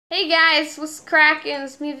Hey guys, what's cracking?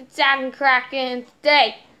 It's me, Zach and Kraken.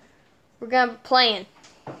 Today, we're gonna be playing.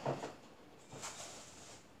 This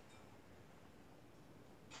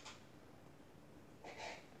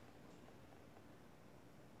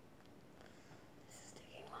is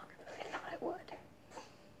taking longer than I thought it would.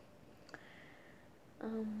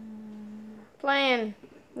 Playing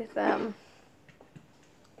with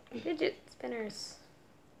fidget spinners.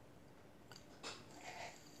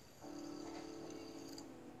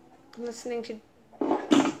 I'm listening to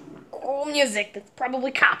cool music that's probably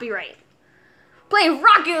copyright. Playing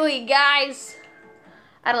Rocket League, guys.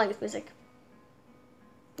 I don't like this music.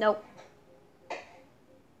 Nope.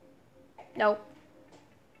 Nope.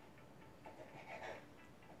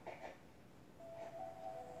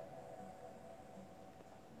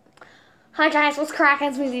 Hi guys, what's cracking?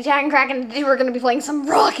 It's me, Jack and Kraken. Today we're gonna be playing some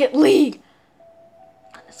Rocket League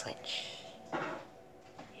on the Switch.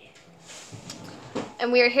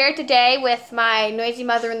 And we are here today with my noisy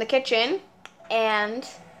mother in the kitchen, and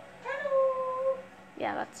hello.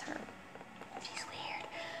 Yeah, that's her. She's weird.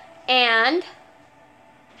 And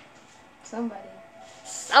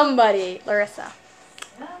somebody, Larissa.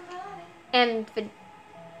 And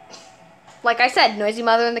like I said, noisy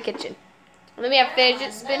mother in the kitchen. And then we have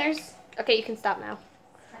fidget spinners. Okay, you can stop now.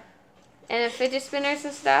 And then fidget spinners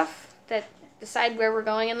and stuff that decide where we're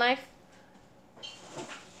going in life.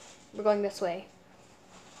 We're going this way.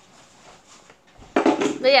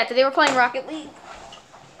 But yeah, today we're playing Rocket League.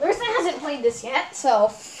 Larissa hasn't played this yet,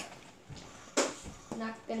 so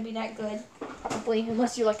not gonna be that good, probably,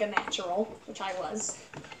 unless you're like a natural, which I was.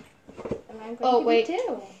 And I'm going to wait. be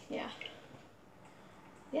too. Yeah.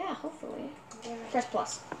 Yeah, hopefully. Yeah. Press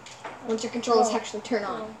plus. Once your controls actually turn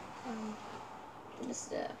on.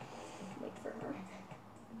 Just wait for her.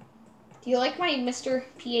 Do you like my Mr.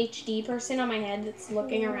 PhD person on my head that's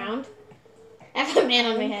looking around? I have a man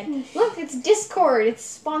on my head. Look, it's Discord. It's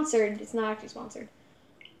sponsored. It's not actually sponsored.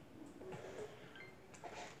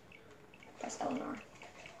 Press L and R.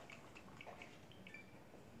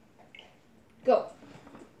 Go.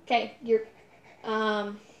 Okay, you're. We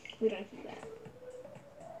don't have to do that.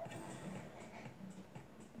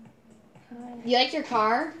 You like your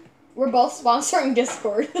car? We're both sponsoring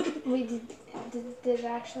Discord. Wait, did it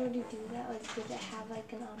actually do that? Like, did it have like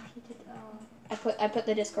an option to? I put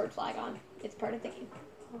the Discord flag on. It's part of the game.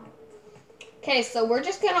 Okay, so we're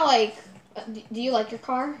just gonna like. Do you like your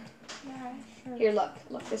car? Yeah, sure. Here, look.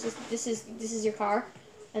 This is your car,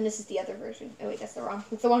 and this is the other version. Oh wait, that's the wrong.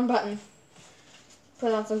 It's the one button.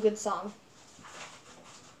 Put on some good song.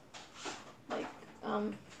 Like,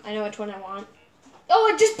 I know which one I want. Oh,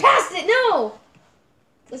 I just passed it. No.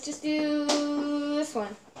 Let's just do this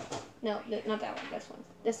one. No, not that one. This one.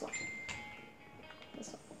 This one. This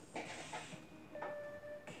one.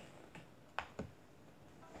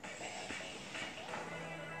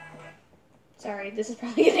 Sorry, this is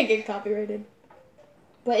probably gonna get copyrighted.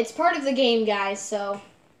 But it's part of the game, guys, so.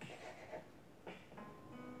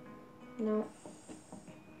 No.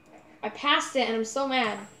 I passed it and I'm so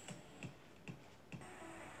mad.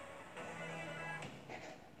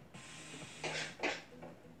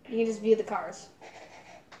 You can just view the cars.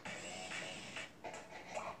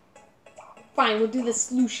 Fine, we'll do the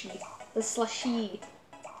slushy. The slushy.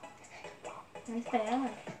 Nice band.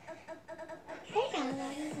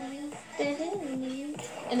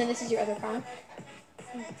 And then this is your other car.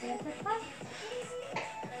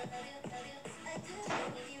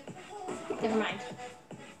 Never mind.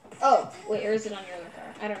 Oh, wait, or is it on your other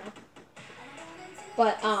car? I don't know.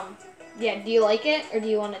 But, yeah, do you like it, or do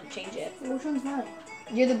you want to change it? Which one's mine?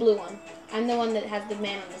 You're the blue one. I'm the one that has the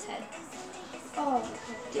man on his head. Oh,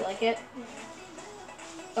 okay. Do you like it?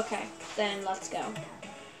 Okay, then let's go.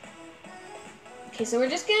 Okay, so we're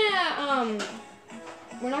just gonna,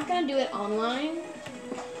 we're not gonna do it online.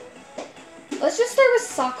 Let's just start with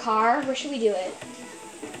soccer. Where should we do it?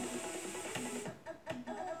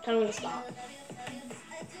 Tell me when to stop.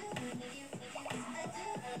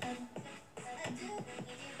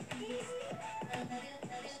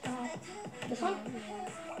 Stop. This one?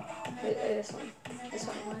 This one. This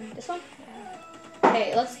one. This one?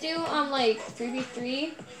 Okay, let's do, like,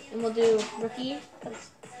 3v3, and we'll do rookie,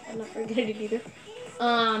 because I'm not very good at it either.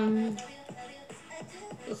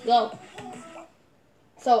 Let's go.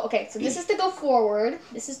 So, okay, so this is to go forward,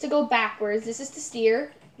 this is to go backwards, this is to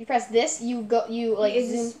steer. You press this, you go, like,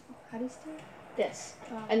 zoom. How do you steer? This.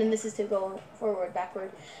 Oh. And then this is to go forward,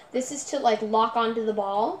 backward. This is to, like, lock onto the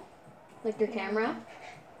ball, like your camera.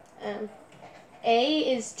 A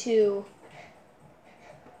is to...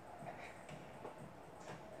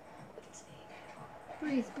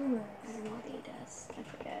 Breathe, boomers. I don't know what A does. I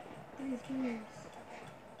forget. Breathe, boomers.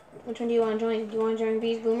 Which one do you want to join? Do you want to join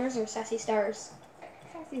Bees Boomers or Sassy Stars?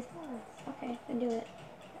 Sassy Stars. Okay, then do it.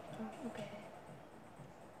 Oh, okay.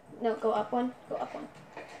 No, go up one. Go up one.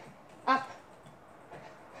 Up.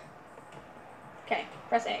 Okay,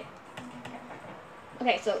 press A.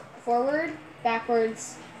 Okay, so forward,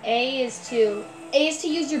 backwards. A is to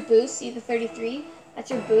use your boost. See the 33? That's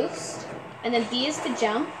your boost. And then B is to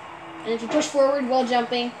jump. And if you push forward while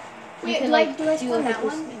jumping, you can do I score in that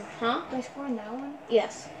one? Huh? Do I score in that one?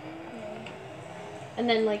 Yes. Okay. And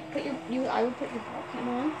then like I would put your ball cam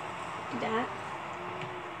on. Do that.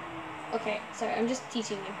 Okay, sorry, I'm just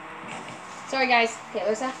teaching you. Sorry guys. Okay,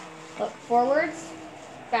 Larissa. Look, forwards,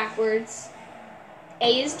 backwards.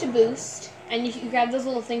 A is to boost, and if you grab those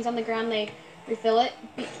little things on the ground, they refill it.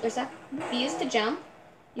 Larissa. B is to jump.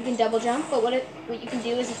 You can double jump, but what you can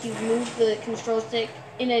do is if you move the control stick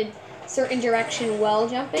in a certain direction while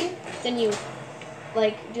jumping, then you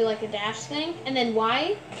like do like a dash thing. And then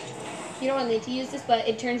Y, you don't really need to use this, but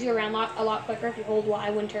it turns you around a lot quicker if you hold Y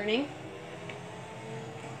when turning.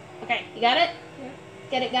 Okay, you got it? Yeah.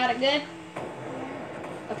 Get it, got it, good?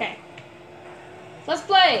 Okay. Let's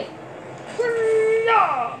play!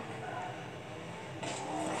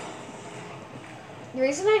 The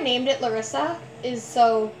reason I named it Larissa is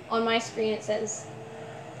so on my screen it says,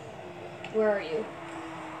 where are you?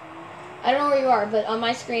 I don't know where you are, but on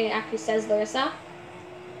my screen it actually says Larissa.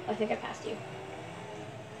 I think I passed you.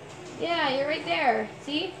 Yeah, you're right there.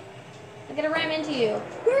 See? I'm gonna ram into you.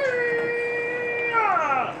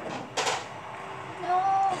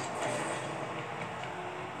 No.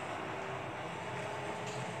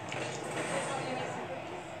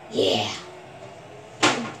 Yeah.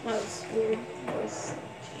 That was weird voice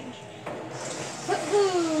change.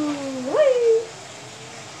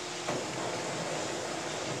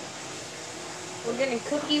 We're getting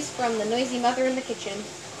cookies from the noisy mother in the kitchen.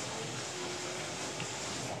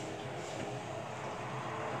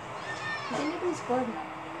 Has anybody scored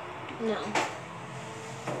now? No.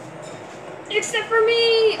 Except for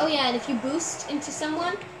me! Oh yeah, and if you boost into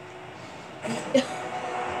someone...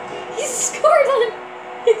 he scored on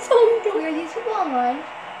his own goal. Are these people online?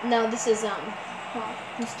 No, this is, Oh.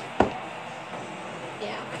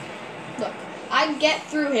 yeah. Look, I get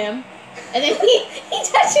through him, and then he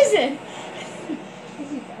touches it. Is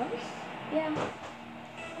he dumb? Yeah.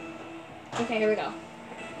 Okay, here we go.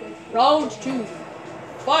 Round 2.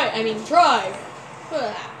 Fight, try.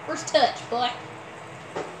 First touch, boy.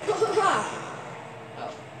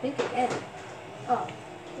 Oh. Think it edit. Oh.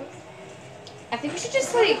 I think we should just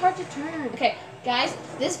It's really like... hard to turn. Okay, guys,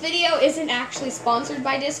 this video isn't actually sponsored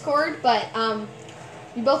by Discord, but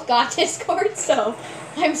we both got Discord, so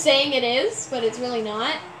I'm saying it is, but it's really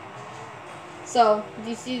not. So, do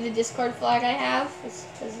you see the Discord flag I have? It's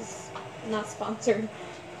because it's not sponsored.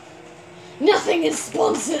 Nothing is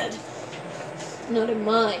sponsored! Not in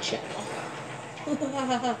my channel.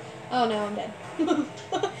 Oh no, I'm dead.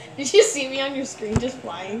 Did you see me on your screen just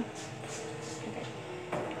flying? Okay.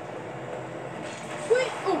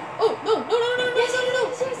 Wait! Oh, no, no, no, no, no, Yes, no, no,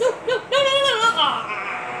 yes, yes. no, no, no, no, no, no,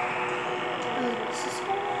 no, This is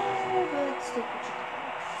score, but stupid.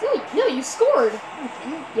 no, you scored.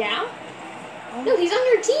 Okay. Yeah? No, he's on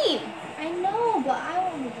your team. I know, but I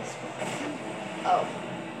wanted to score. Oh.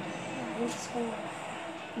 I want to score.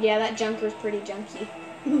 Yeah, that junker's pretty junky.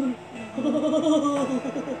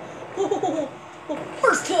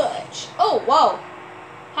 First touch. Oh, whoa.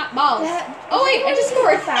 Hot balls. Oh, wait, I just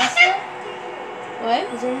scored. Faster?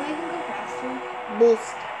 What? Is there any way I can go faster?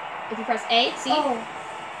 Boost. If you press A, see? Oh.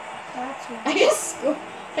 That's right. I just scored.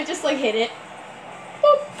 I just, like, hit it.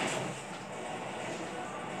 Boop.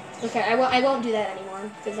 Okay, I won't do that anymore,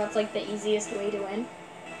 because that's, like, the easiest way to win.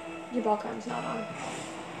 Your ball cam's not on.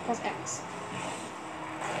 Press X.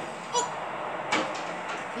 Oh!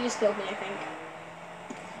 You just killed me, I think.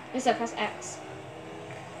 I said press X.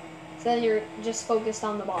 So then you're just focused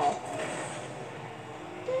on the ball.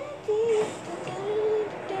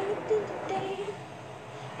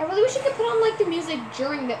 I really wish you could put on like the music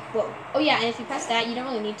during the... Whoa. Oh yeah, and if you press that, you don't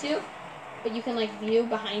really need to. But you can like view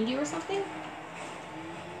behind you or something.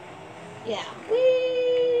 Yeah. Whee!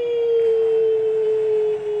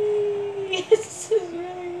 This is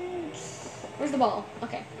really weird. Where's the ball?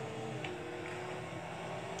 Okay.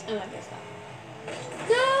 I'm not gonna stop.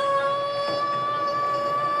 No!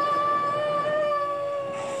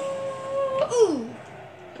 Ooh!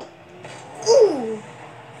 Ooh!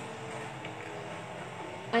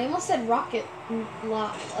 I almost said rocket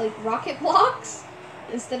blocks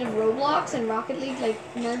instead of Roblox and Rocket League like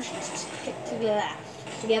merged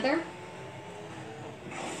together.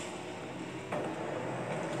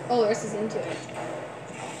 Oh, Larissa's into it.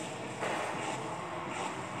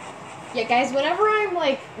 Yeah, guys, whenever I'm,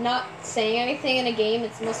 like, not saying anything in a game,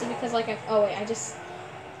 it's mostly because, like, oh, wait, I just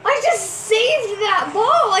saved that ball!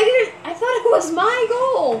 I thought it was my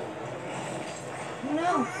goal!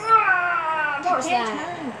 No. What was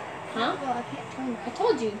that? Turn. Huh? Well, I can't turn. I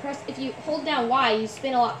told you, if you hold down Y, you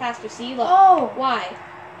spin a lot faster. See, look. Oh! Y.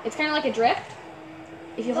 It's kind of like a drift.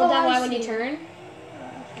 If you hold down Y when you turn.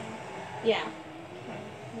 Okay. Yeah.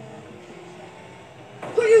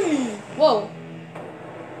 Whoa.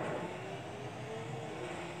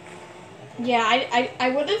 Yeah, I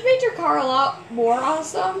would have made your car a lot more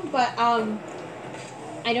awesome, but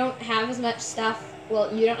I don't have as much stuff.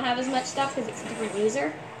 Well, you don't have as much stuff because it's a different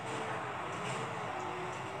user.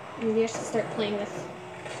 Maybe I should start playing with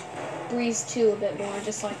Breeze 2 a bit more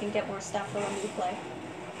just so I can get more stuff for when we play.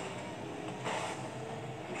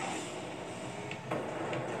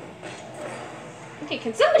 Okay,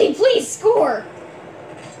 can somebody please score?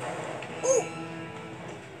 Ooh.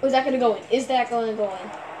 Was that going to go in? Is that going to go in?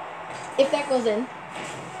 If that goes in.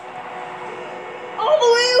 All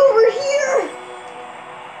the way over here!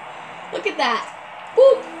 Look at that.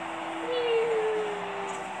 Boop!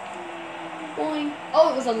 Boing.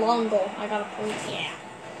 Oh, it was a long goal. I got a point. Yeah.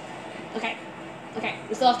 Okay. Okay.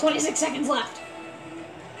 We still have 26 seconds left.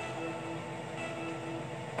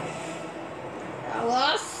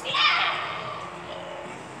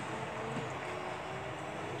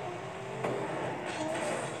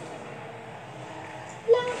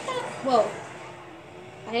 Whoa.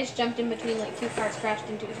 I just jumped in between like two cars crashed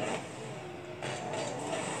into each other.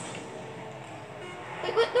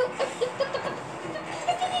 Wait, what?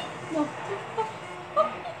 No. No.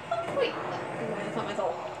 Wait. That's not my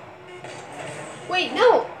goal. Wait,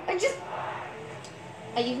 no.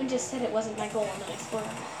 I even just said it wasn't my goal and then I scored on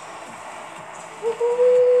it.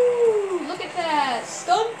 Woohoo! Look at that.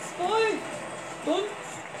 Stunts, boy. Stunts.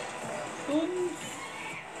 Stunts.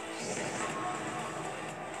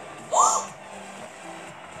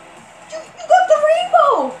 You got the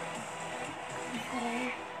rainbow!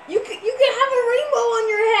 You can have a rainbow on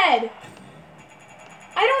your head!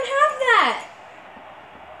 I don't have that!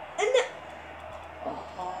 And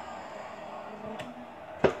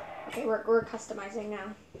okay, we're customizing now.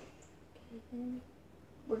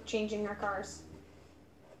 We're changing our cars.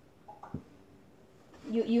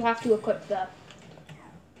 You have to equip the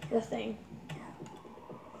thing.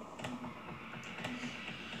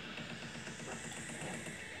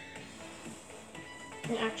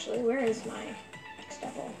 And actually, where is my next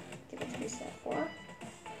level? I think it's reset 4.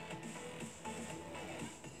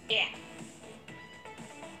 Yeah.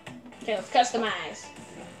 Okay, let's customize.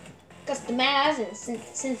 Customize and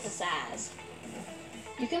synthesize.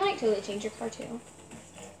 You can like totally change your car too.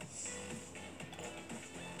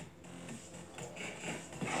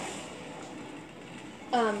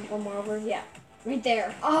 One more over. Yeah. Right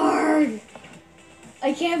there. Arrgh!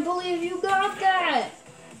 I can't believe you got that!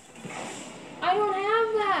 I don't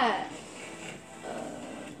have that!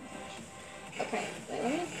 Okay, wait,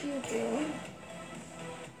 let me see what you.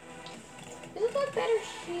 Does it look better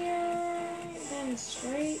here than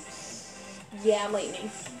straights? Yeah,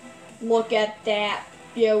 lightning. Look at that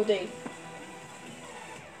beauty.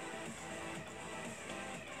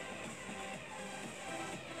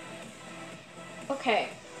 Okay.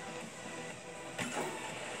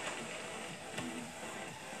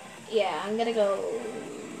 Yeah, I'm gonna go.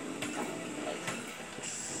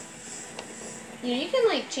 You know, you can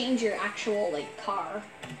like change your actual like car.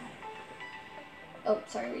 Oh,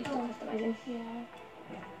 sorry, were you still customizing? Yeah.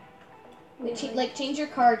 Wait, like change your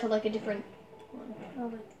car to like a different one. Oh,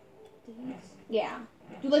 like these? Yeah.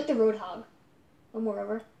 Do like the Roadhog. One more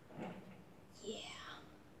over. Yeah.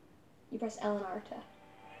 You press L and R to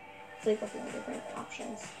select the different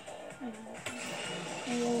options. Oh,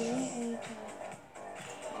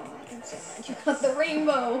 I'm so glad you got the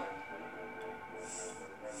rainbow.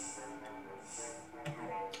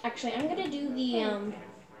 Actually, I'm gonna do the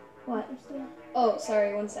what? Oh,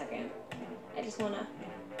 sorry, 1 second. I just wanna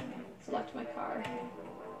select my car.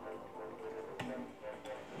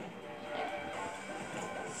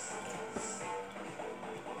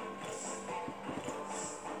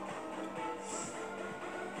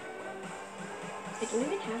 Wait, do we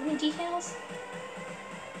even have any details?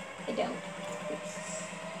 I don't. Oops.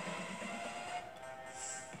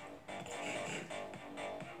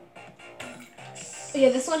 Oh, yeah,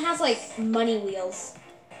 this one has like money wheels.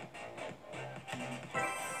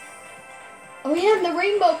 Oh yeah, and the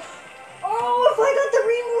rainbow. Oh, if I got the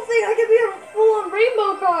rainbow thing, I could be a full-on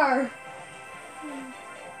rainbow car.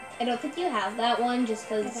 I don't think you have that one, just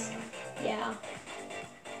because. Yeah.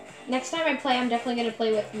 Next time I play, I'm definitely gonna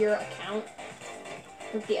play with your account,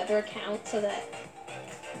 with the other account, so that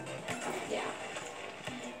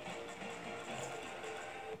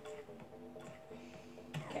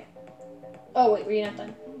Oh wait, were you not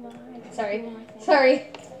done? No, I just Sorry. do my thing. Sorry.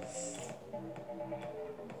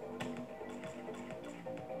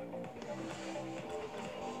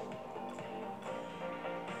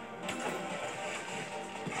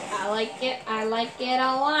 I like it. I like it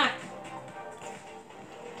a lot.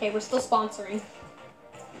 Okay, we're still sponsoring.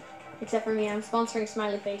 Except for me, I'm sponsoring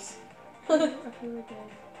Smiley Face. Okay, we're good.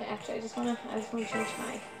 Actually, I just wanna change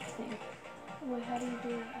my thing. Wait, how do you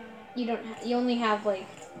do? You don't. You only have like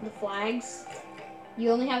the flags.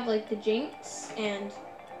 You only have like the jinx and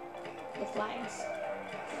the flags.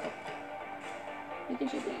 So you can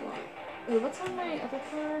choose what you want. Wait, what's on my other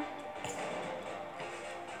car?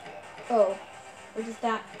 Oh, or does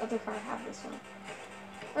that other car have this one?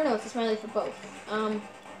 Or no, it's a smiley for both. I'm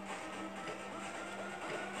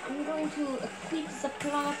going to equip the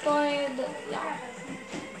planetoid. Yeah.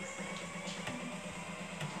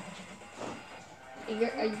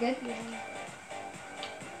 Are you good? Yeah.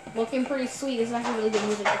 Looking pretty sweet. This is actually really good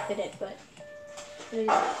music to fit it, but we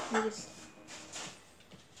just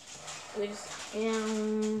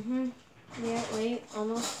yeah, wait,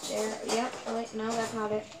 almost there. Yep, oh, wait, no, that's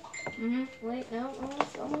not it. Wait, no,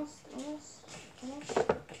 almost.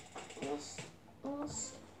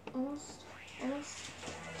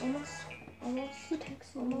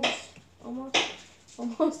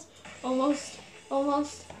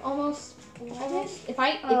 If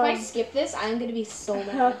I skip this, I'm gonna be so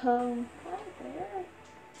mad. I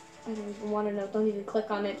don't even want to know. Don't even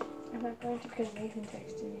click on it. I'm not going to because Nathan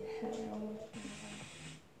texted me.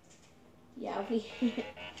 Yeah,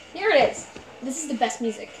 here it is. This is the best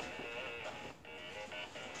music.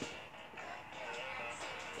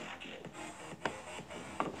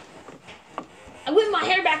 I whip my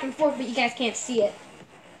hair back and forth, but you guys can't see it.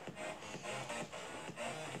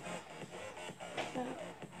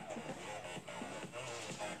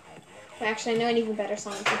 Actually, I know an even better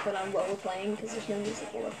song to put on what we're playing because there's no music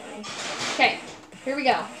while we're playing. Okay, here we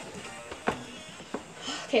go.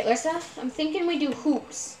 Okay, Larissa, I'm thinking we do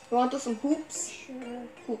hoops. You want to do some hoops? Sure.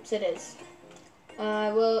 Hoops it is.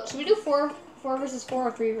 Well, should we do 4 versus 4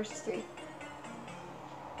 or 3 versus 3?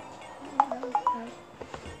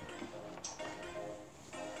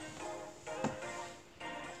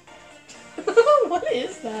 What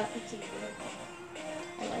is that? It's a unicorn.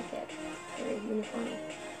 I like it. Very unicorny.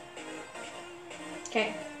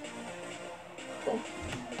 Okay. Cool.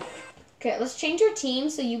 Okay, let's change our team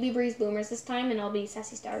so you be Breeze Boomers this time and I'll be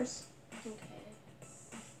Sassy Stars. Okay.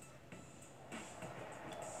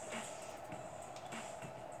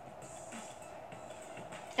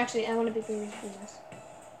 Actually, I want to be Breeze Boomers.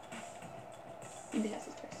 You be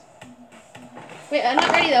Sassy Stars. Wait, I'm not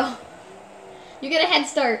ready though. You get a head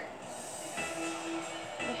start.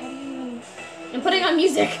 Wait, how do you... I'm putting on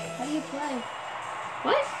music. How do you play?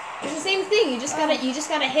 What? It's the same thing. You just gotta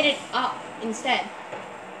hit it up instead.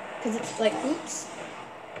 Cause it's like oops.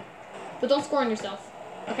 But don't score on yourself.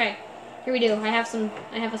 Okay. Here we do. I have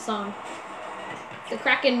a song. The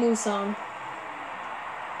Kraken Moo song.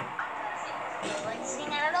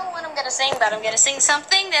 I don't know what I'm gonna sing, but I'm gonna sing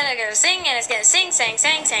something, then I'm gonna sing, and it's gonna sing, sang,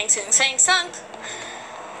 sang, sang, sing, sang, sung.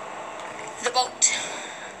 The boat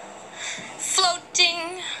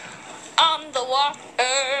floating on the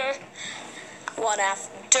water. One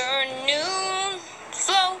afternoon,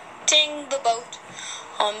 floating the boat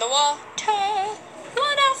on the water.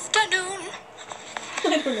 One afternoon, I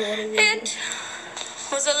don't know what it is.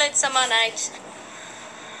 it was a late summer night.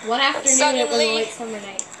 One afternoon it was a late summer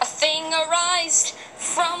night. A thing arose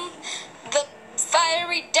from the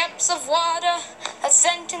fiery depths of water. A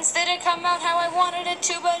sentence didn't come out how I wanted it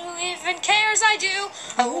to, but who even cares? I do.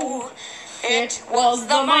 Oh, it was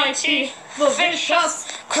the mighty, the vicious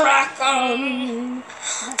Kraken.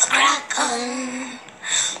 Kraken.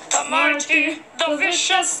 The mighty, the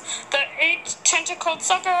vicious, the 8-tentacled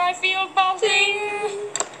sucker. I feel balling.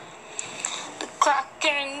 The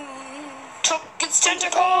Kraken took its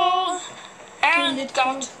tentacle and it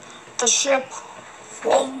got the ship.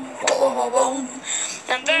 Boom, boom, boom, boom.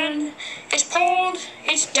 And then it pulled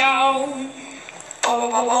it down.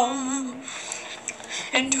 Boom, boom, boom.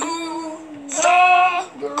 Into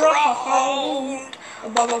the ground.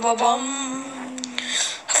 Boom, boom, boom, boom.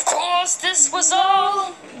 Of course, this was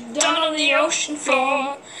all done on the ocean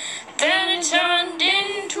floor. Then it turned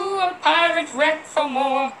into a pirate wreck for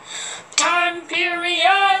more time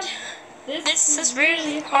period. This is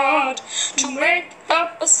really hard to make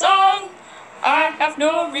up a song. I have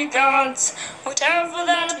no regards, whatever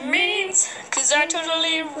that means, 'cause I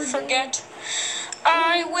totally forget.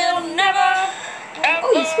 I will never,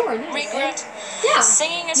 ever regret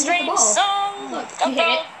singing a strange song Look, you hit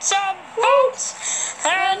about a boat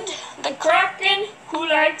and the kraken who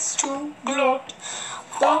likes to gloat.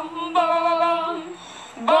 Bum bum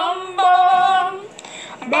bum bum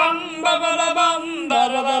bum bum bum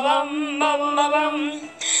bum bum bum.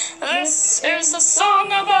 This is a song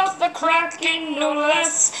about the kraken, no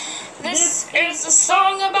less. This is a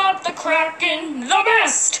song about the kraken, the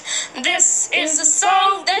best. This is a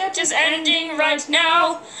song that is ending right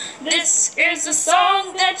now. This is a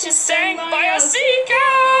song that is sang by a seagull.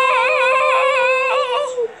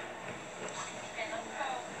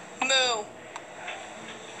 Moo.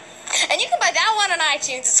 And you can buy that one on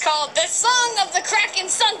iTunes. It's called The Song of the Kraken,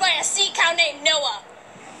 sung by a sea cow named Noah.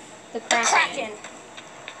 The The Kraken.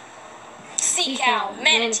 Sea cow,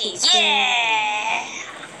 manatee. Yeah!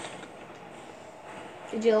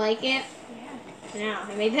 Did you like it? Yeah. Yeah,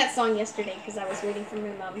 I made that song yesterday because I was waiting for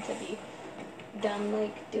my mom to be done,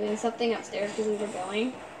 like, doing something upstairs because we were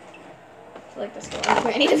going to, like, the store.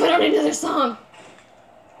 I need to put on another song.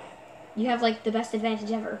 You have, like, the best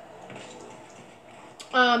advantage ever.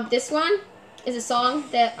 This one is a song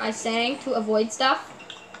that I sang to avoid stuff.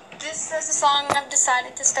 This is a song I've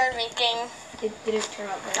decided to start making. It didn't turn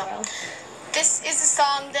out very well. This is a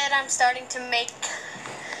song that I'm starting to make.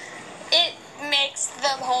 It makes the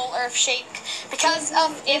whole earth shake because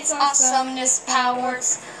of its awesomeness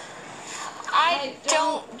powers. I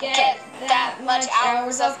don't get that much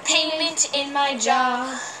hours of payment in my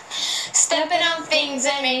job. Stepping on things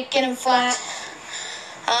and making them flat.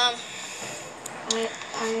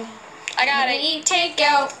 I gotta eat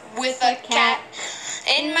takeout with a cat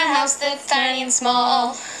in my house that's tiny and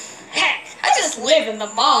small. Heck, I just live in the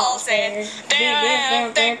mall saying,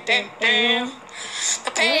 damn, damn, damn, damn.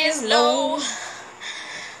 The pay is low.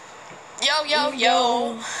 Yo, yo,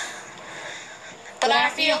 yo. But I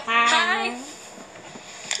feel high.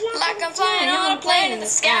 Like I'm flying on a plane in the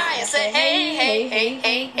sky. I say, hey, hey, hey,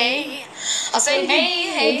 hey, hey. I'll say, hey,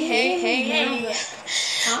 hey, hey, hey, hey.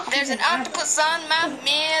 There's an octopus on my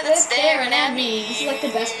mirror that's staring at me. This is like the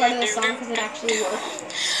best part of the song because it actually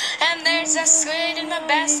works. And there's a squid in my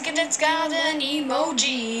basket that's got an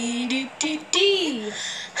emoji.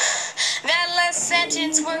 That last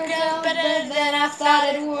sentence worked out better than I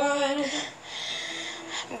thought it would.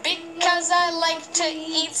 Because I like to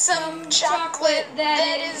eat some chocolate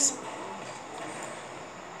that is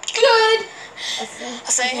good. I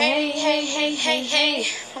say, hey, hey, hey, hey, hey.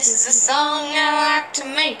 This is a song I like to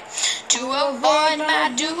make to avoid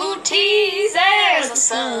my duties as a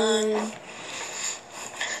son.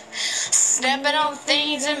 Stepping on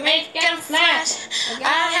things and making them flat.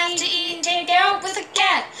 I have to eat takeout with a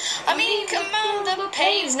cat. I mean, come on, the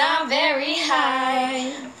pay's not very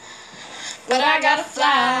high. But I gotta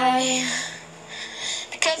fly.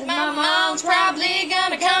 Because my mom's probably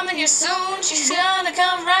gonna come in here soon. She's gonna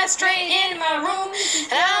come right straight into my room.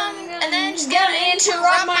 And then she's gonna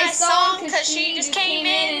interrupt my song because she just came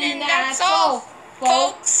in and that's all,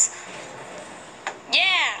 folks.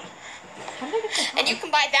 Yeah. And you can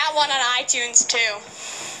buy that one on iTunes too.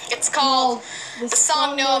 It's called The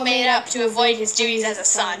Song Noah Made Up to Avoid His Duties as a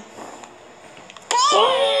Son.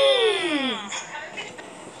 Boom!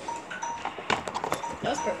 That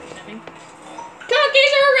was perfect timing.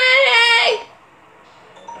 Cookies are ready!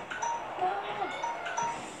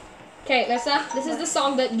 Okay, Larissa, this is the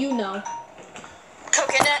song that you know.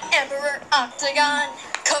 Coconut Emperor Octagon.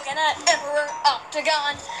 Coconut Emperor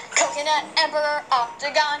Octagon. Coconut Emperor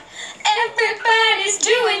Octagon. Everybody's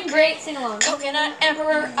doing great. Sing along. Coconut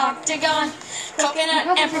Emperor Octagon.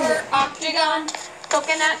 Coconut Emperor Octagon.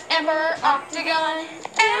 Coconut Emperor Octagon.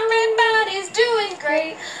 Everybody's doing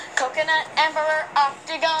great. Coconut Emperor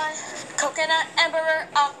Octagon. Coconut Emperor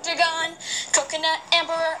Octagon. Coconut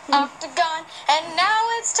Emperor Octagon. And now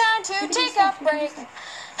it's time to take a break.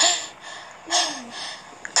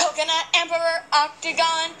 Coconut Emperor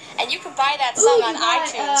Octagon. And you can buy that song on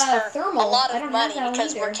iTunes for a lot of money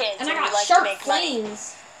because we're kids and we like to make money.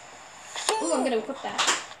 Ooh, I'm gonna equip that.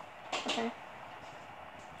 Okay.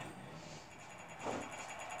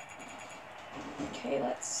 Okay,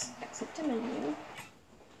 let's exit the menu.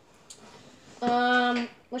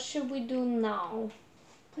 What should we do now?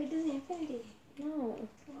 Play Disney Infinity. No.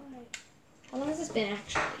 Why? How long has this been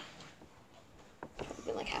actually? It's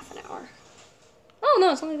been like half an hour. Oh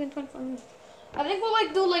no, it's only been 24 minutes. I think we'll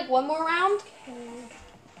like do like one more round. Okay.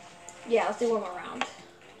 Yeah, let's do one more round.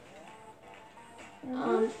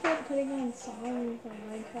 Putting on songs on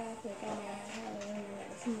Minecraft, like on my iPad,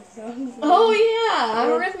 listen to songs. Oh yeah,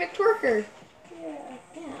 I'm a rhythmic twerker. Yeah.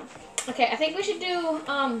 Yeah. Okay, I think we should do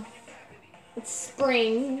it's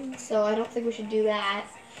spring, so I don't think we should do that.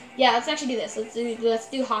 Yeah, let's actually do this. Let's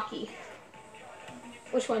do hockey.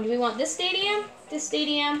 Which one? Do we want this stadium,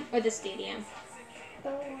 or this stadium?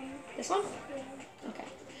 That one. This one? Yeah. Okay.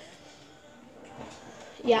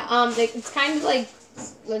 Yeah, it's kind of like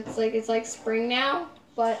it's like spring now,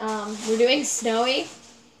 but we're doing snowy.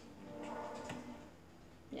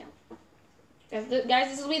 Yeah. Guys,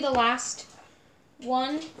 this will be the last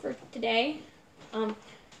one for today.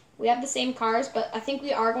 We have the same cars, but I think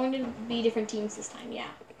we are going to be different teams this time. Yeah.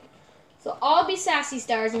 So I'll be Sassy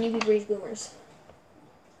Stars and you be Breeze Boomers.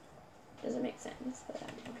 Doesn't make sense, but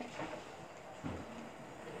okay.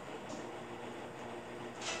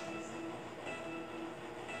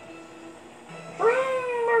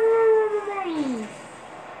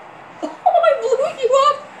 Oh, I blew you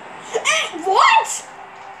up! What?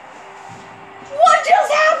 What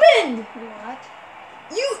just happened? What?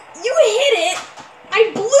 You hit it.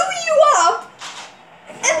 I blew you up,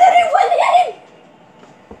 and then it went in.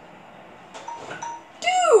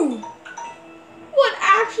 Dude, what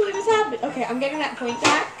actually just happened? Okay, I'm getting that point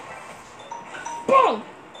back. Boom.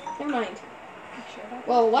 Never mind.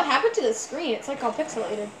 Well, what happened to the screen? It's like all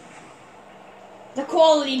pixelated. The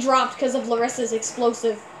quality dropped because of Larissa's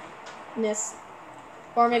explosiveness.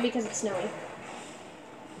 Or maybe because it's snowy.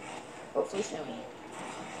 Hopefully snowy.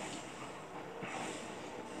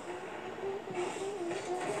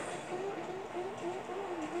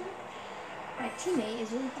 My teammate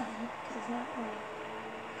is really fun because it's not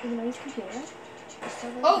like even though he's computer. It's still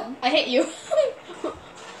really Oh, fun. I hit you.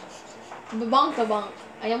 Babonka bonk.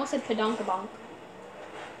 I almost said pedonka bonk.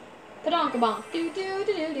 Pedonka bonk. Do do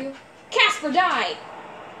do do do. Casper died.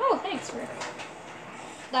 Oh, thanks, Rick.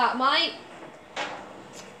 That might.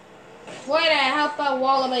 Way to help a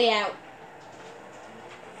wallaby out.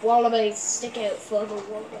 Wallabies stick out for the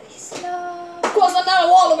wallabies. No. Of course, I'm not a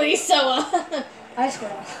wallaby, so I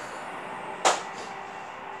scored myself.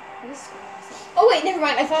 I just scored myself. Oh wait, never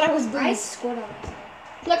mind. I thought I was I Breeze. scored on myself.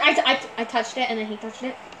 Look, I touched it, and then he touched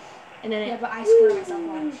it, and then Yeah, it. but I scored myself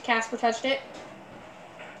on. Casper touched it.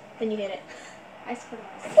 Then you hit it. I scored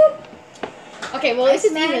myself. Okay, well at least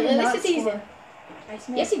it's even. At least it's even.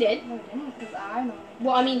 Iceman? Yes, he did. No, he didn't. Because I know.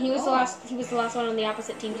 Well, I mean, he was the Oh. last. He was the last one on the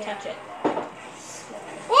opposite team to Yeah. touch it.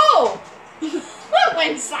 Whoa! That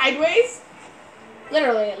went sideways.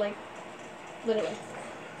 Literally, like, literally.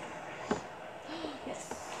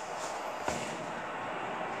 Yes.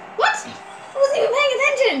 What? I wasn't even paying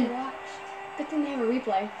attention. Watch. Good thing they have a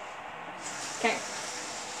replay. Okay.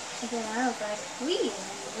 And then I was like, we. And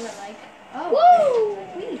we were like, oh. Woo!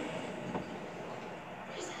 Like, we.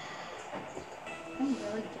 I'm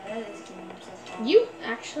really good at this game so far. You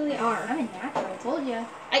actually are. I'm a natural. I told you.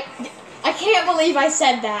 I can't believe I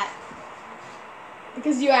said that.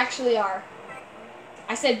 Because you actually are.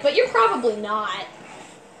 I said, but you're probably not.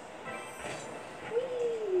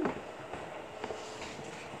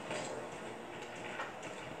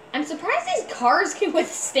 I'm surprised these cars can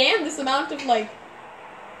withstand this amount of, like,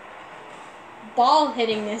 ball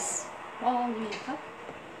hitting this. Oh, you need a cup?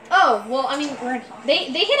 Oh, well, I mean, We're in hockey.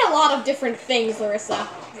 they hit a lot of different things, Larissa.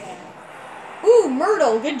 Yeah. Ooh,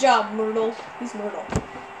 Myrtle. Good job, Myrtle. Who's Myrtle?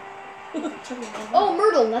 Oh,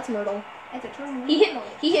 Myrtle. That's Myrtle. It's a turtle. He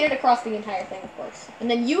hit it across the entire thing, of course.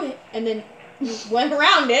 And then you went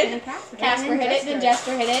around it. And Casper Casper hit it, then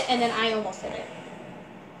Jester hit it, and then I almost hit it.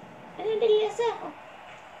 And then did he yourself.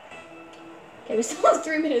 Okay, we still have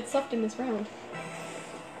 3 minutes left in this round.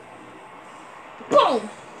 Boom!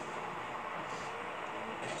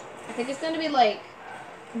 I think it's gonna be like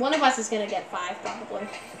one of us is gonna get 5 probably.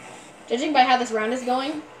 Judging by how this round is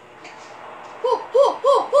going.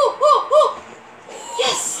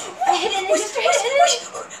 Yes! I hit it.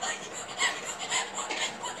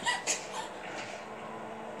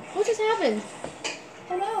 What just happened?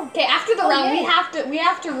 Oh no. Okay, after the round, yay. we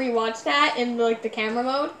have to rewatch that in like the camera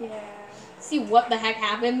mode. Yeah. See what the heck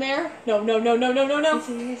happened there. No. Yes.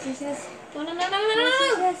 No.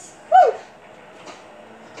 Yes. Woo!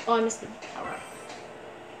 Oh, I missed the power.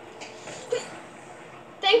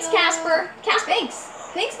 Thanks, Casper. Casper.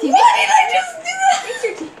 Thanks, team. What did I just do? Thanks,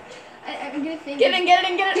 your team. I'm gonna think. Get it.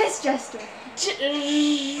 Yes, Jester.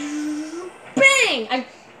 Bang!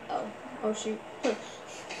 Oh shoot.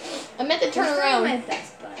 I meant to turn around. My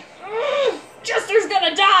best bud. Jester's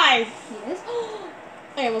gonna die! He is.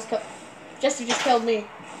 I almost killed. Jester just killed me. Are you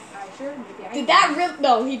sure? Maybe I Did that really?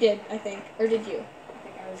 No, he did, I think. Or did you? I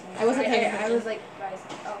think I was. I wasn't paying I attention. was like, guys.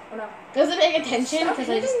 Oh no. I wasn't paying attention Stop because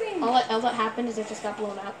I just hitting me. all that happened is it just got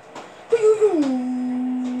blown up.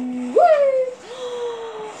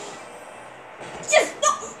 Yes! No!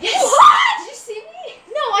 Yes! What? Did you see me?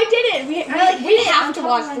 No, I didn't. We hit it have on to top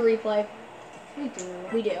watch of the replay. We do.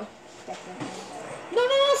 We do. Definitely. No,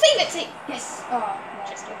 save it. Yes. Oh, no.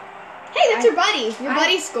 Jester. Hey, that's your buddy. Your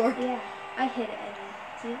buddy scored. Yeah, I hit it. And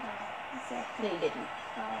see? No, you didn't.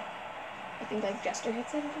 I think like Jester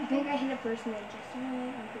hits it or I something. think I hit a person that just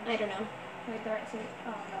I don't know. Wait, the right side. Oh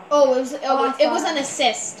no. Oh, it was saw an it.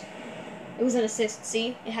 assist. It was an assist.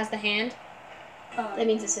 See, it has the hand. Oh, That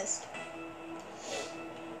means assist.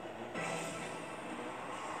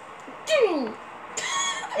 Dude,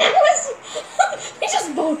 that was. We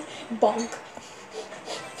just both bonk.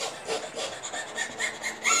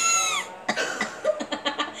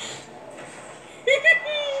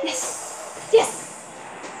 yes. Yes,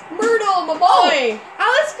 Myrtle, my boy.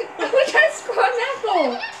 We tried to score on that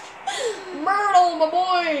goal. Myrtle, my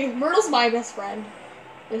boy. Myrtle's my best friend.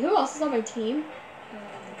 Wait, who else is on my team?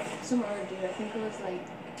 Some other dude. I think it was like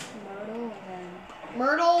Myrtle and then.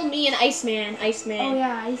 Myrtle, me, and Iceman. Iceman. Oh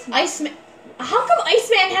yeah, Iceman. Iceman. How come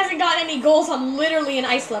Iceman hasn't gotten any goals on literally an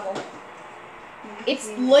ice level? It's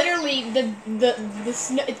literally the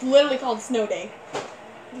snow. It's literally called Snow Day.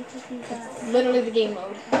 It's literally the game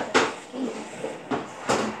mode. Thanks,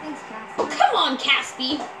 Casper. Come on,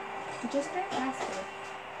 Caspy. Just grab Casper.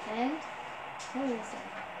 And Larissa.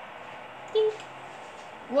 Dink.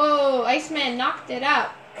 Whoa, Iceman knocked it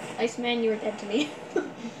out. Iceman, you were dead to me.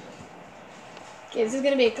 Okay, this is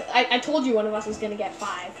gonna be. I told you one of us was gonna get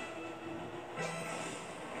 5.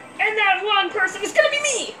 And that one person is gonna be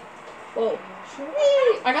me. Whoa.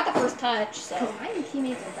 I got the first touch, so. My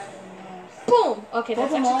teammates are better than yours. Boom! Okay,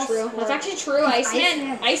 that's Both of actually them all true. That's scored. actually true.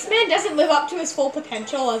 Iceman doesn't live up to his full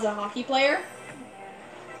potential as a hockey player.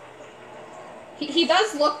 He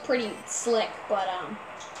does look pretty slick, but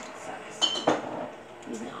Sucks.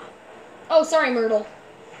 he's not. Oh, sorry, Myrtle.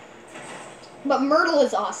 But Myrtle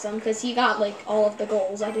is awesome because he got like all of the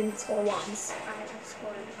goals. I didn't score once. I have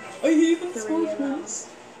scored. I even 3 scored of them. once.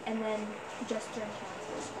 And then Jester and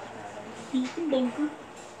Casper scored. Beacon bunker.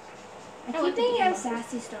 I I keep like the thinking I'm Beacon bunker.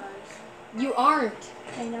 sassy stars. You aren't.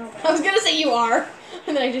 I know. I was gonna say you are,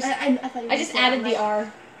 and then I just I thought you were I just saying, added the like,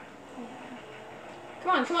 R.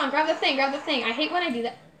 Come on, grab the thing, grab the thing. I hate when I do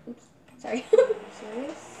that. Oops, sorry.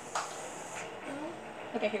 Serious?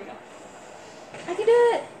 Okay, here we go. I can do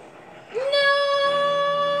it! No!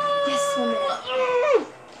 Yes, 1 minute.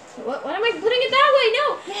 What am I putting it that way?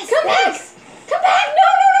 No! Yes, Come yes. back! Come back!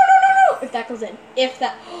 No! If that goes in. If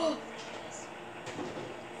that...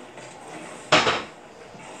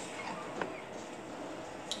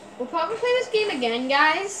 We'll probably play this game again,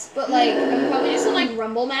 guys. But, like, I'm probably just in, like,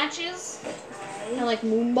 rumble matches. Kind of like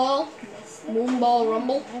Moonball. Moonball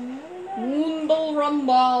Rumble. Moonball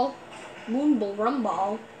Rumble. Moonball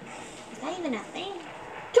Rumble. Is that even a thing?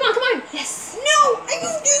 Come on! Yes! No! I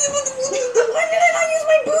was using the why did I not use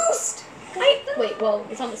my boost? Wait, well,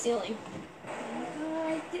 it's on the ceiling.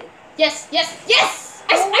 Yes!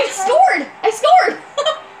 I scored! I scored!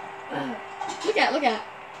 Look at.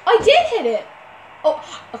 I did hit it! Oh,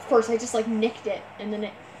 of course, I just, like, nicked it, and then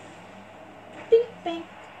it... Bing, bang.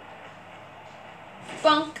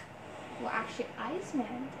 Bunk. Well, actually,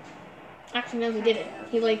 Iceman. Actually, no, he did it.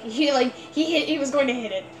 He was going to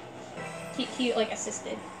hit it. He like,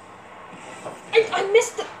 assisted. I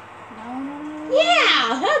missed the... No.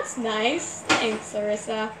 Yeah, that's nice. Thanks,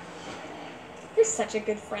 Larissa. You're such a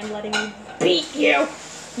good friend letting me beat you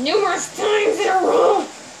numerous times in a row.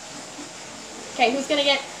 Okay, who's gonna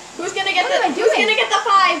get the 5? Who's gonna get the 5?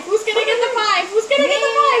 Who's gonna get the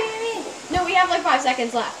 5? No, we have like 5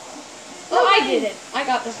 seconds left. Oh, I did it. I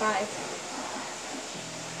got the 5.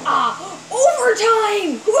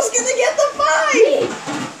 Overtime! Who's gonna get the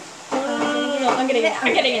 5? No, I'm getting it.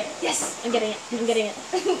 Yes, I'm getting it.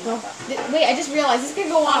 Wait, I just realized this could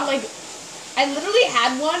go on like... I literally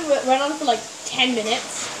had one that went on for like 10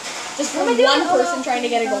 minutes. Just from one person trying to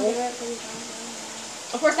get a goal.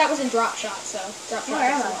 Of course, that was in drop shot, so... Drop shot.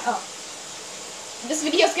 Where am I? Oh. This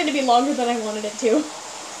video's gonna be longer than I wanted it to.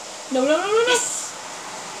 No. Yes!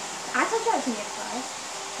 I thought that was gonna get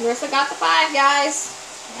 5. Larissa got the 5, guys.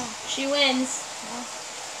 Yeah. She wins. Yeah.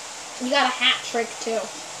 You got a hat trick, too.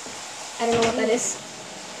 I don't know what that is.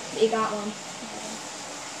 But you got one.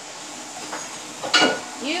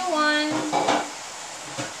 You won.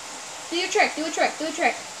 Do a trick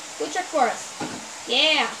for us.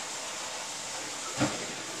 Yeah.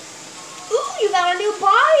 Ooh, you got a new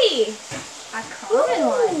body. A common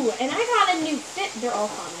one. Ooh, and I got a new fit. They're all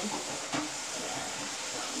common.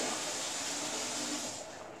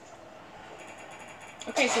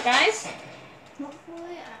 Okay, so guys.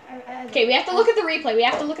 Hopefully, Okay, we have to look at the replay.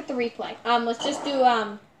 Let's just do,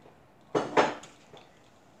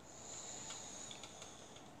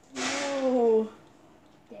 Oh.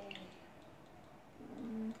 Dang.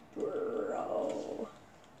 Bro.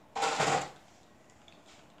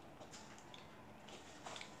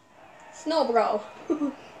 Snow bro.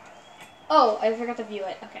 Oh, I forgot to view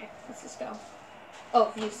it. Okay, let's just go.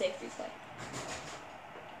 Oh, view save replay.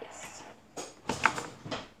 Yes.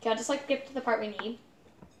 Okay, I'll just like skip to the part we need.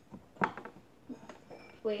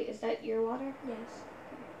 Wait, is that your water? Yes.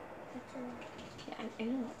 That's your water. Yeah, I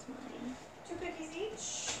know that's mine. 2 cookies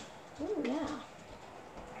each. Oh, yeah.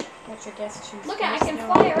 What's your guess? Choose Look at, I first. can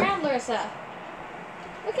No. fly around, Larissa.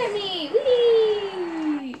 Look at me.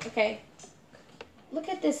 Whee! Okay. Look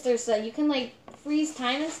at this, Larissa. You can like freeze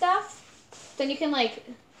time and stuff. Then you can like,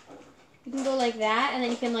 you can go like that, and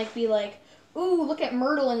then you can like be like, ooh, look at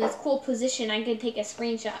Myrtle in this cool position. I can take a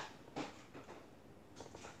screenshot.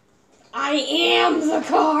 I am the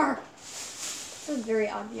car. This is a very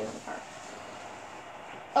odd view of the car.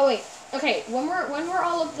 Oh wait. Okay. When we're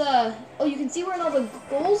all of the, oh, you can see where all the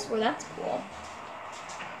goals were. That's cool.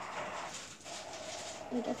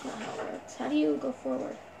 Wait, that's not how it works. How do you go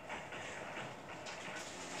forward?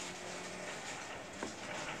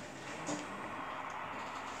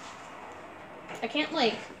 I can't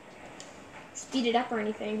like speed it up or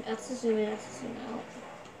anything. That's to zoom in, that's to zoom out.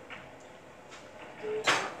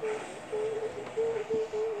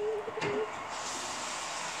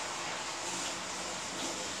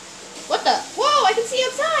 What the? Whoa, I can see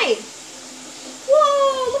outside!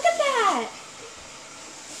 Whoa, look at that!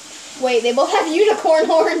 Wait, they both have unicorn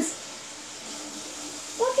horns!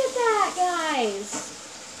 Look at that, guys!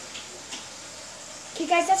 Okay,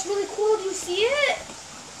 guys, that's really cool. Do you see it?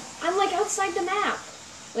 I'm like outside the map.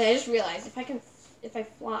 Wait, I just realized if I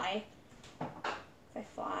fly,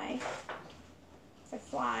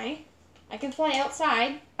 I can fly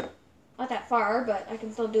outside. Not that far, but I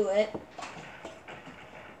can still do it.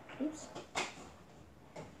 Oops.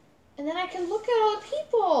 And then I can look at all the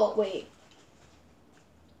people. Wait.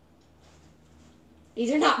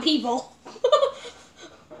 These are not people.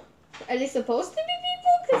 Are they supposed to be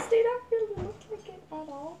people? Because they don't really look like it at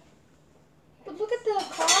all. But look at the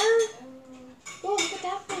car. Whoa, look at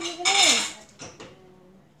that thing over there.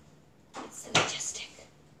 It's so majestic.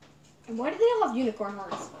 And why do they all have unicorn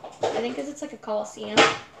horns? I think because it's like a coliseum.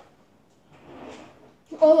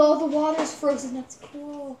 Oh, the water's frozen. That's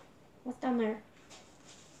cool. What's down there?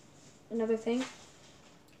 Another thing?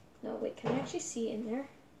 No, wait. Can I actually see in there?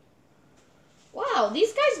 Wow,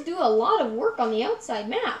 these guys do a lot of work on the outside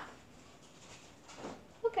map.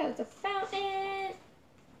 Look at the fountain.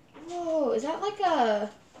 Whoa, is that like a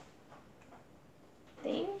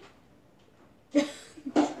thing? That's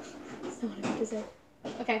not what I meant to say.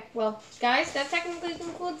 Okay, well, guys, that technically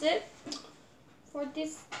concludes it for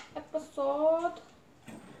this episode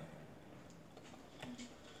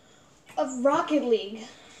of Rocket League.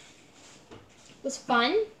 It was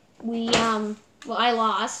fun. We, well, I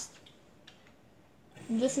lost.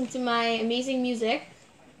 Listen to my amazing music.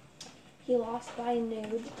 He lost by a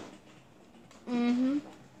noob. Mm-hmm.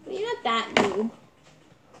 But you're not that noob.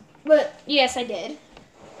 But yes, I did.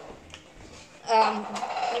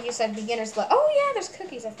 Like you said, beginner's luck. Oh yeah, there's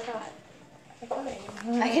cookies. I forgot.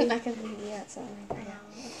 I can. Yeah, it's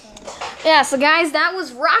yeah. So guys, that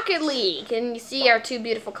was Rocket League, and you see our two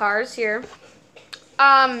beautiful cars here.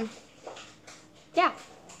 Yeah.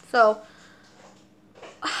 So.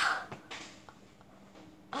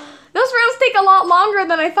 Those rounds take a lot longer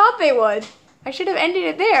than I thought they would. I should have ended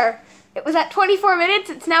it there. It was at 24 minutes.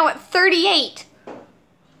 It's now at 38.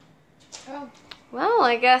 Oh. Well,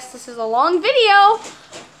 I guess this is a long video.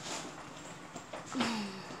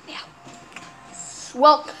 Yeah.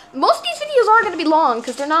 Well, most of these videos are going to be long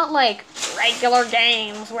because they're not like regular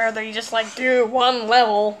games where they just like do one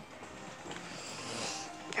level.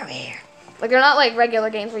 Over here. Like they're not like regular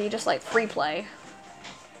games where you just like free play.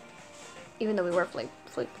 Even though we were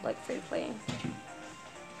free playing.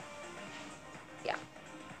 Yeah.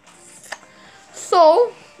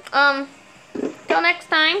 So, till next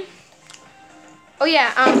time. Oh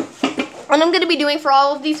yeah, what I'm gonna be doing for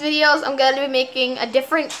all of these videos, I'm gonna be making a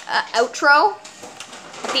different outro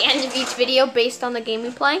at the end of each video based on the game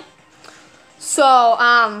we play. So,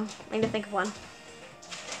 I need to think of one.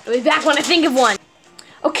 I'll be back when I think of one.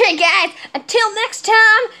 Okay, guys, until next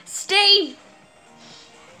time, stay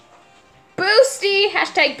boosty.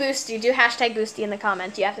 Hashtag boosty. Do hashtag boosty in the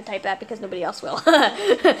comments. You have to type that because nobody else will.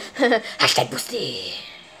 Hashtag boosty.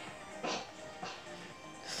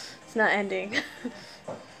 It's not ending.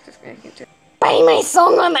 Just gonna keep doing. Buy my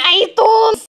song on iTunes.